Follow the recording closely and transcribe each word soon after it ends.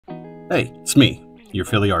Hey, it's me, your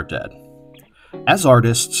Philly art dad. As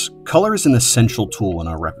artists, color is an essential tool in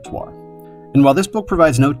our repertoire. And while this book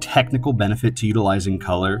provides no technical benefit to utilizing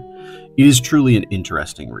color, it is truly an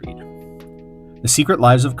interesting read. The Secret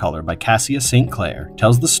Lives of Color by Cassia St. Clair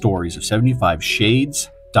tells the stories of 75 shades,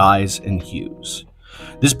 dyes, and hues.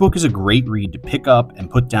 This book is a great read to pick up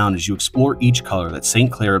and put down as you explore each color that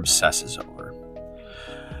St. Clair obsesses over.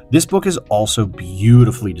 This book is also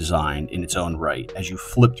beautifully designed in its own right as you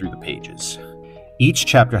flip through the pages. Each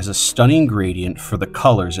chapter has a stunning gradient for the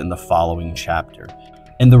colors in the following chapter,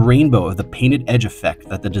 and the rainbow of the painted edge effect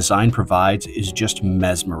that the design provides is just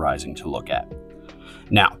mesmerizing to look at.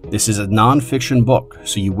 Now, this is a non-fiction book,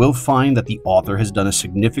 so you will find that the author has done a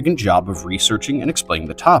significant job of researching and explaining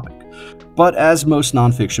the topic. But as most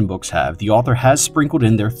non-fiction books have, the author has sprinkled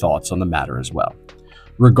in their thoughts on the matter as well.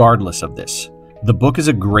 Regardless of this, the book is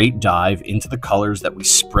a great dive into the colors that we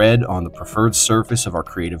spread on the preferred surface of our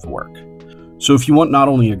creative work. So if you want not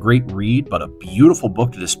only a great read, but a beautiful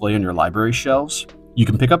book to display on your library shelves, you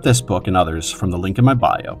can pick up this book and others from the link in my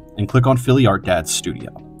bio and click on Philly Art Dad's studio.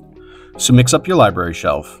 So mix up your library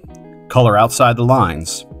shelf, color outside the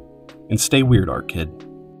lines, and stay weird, art kid.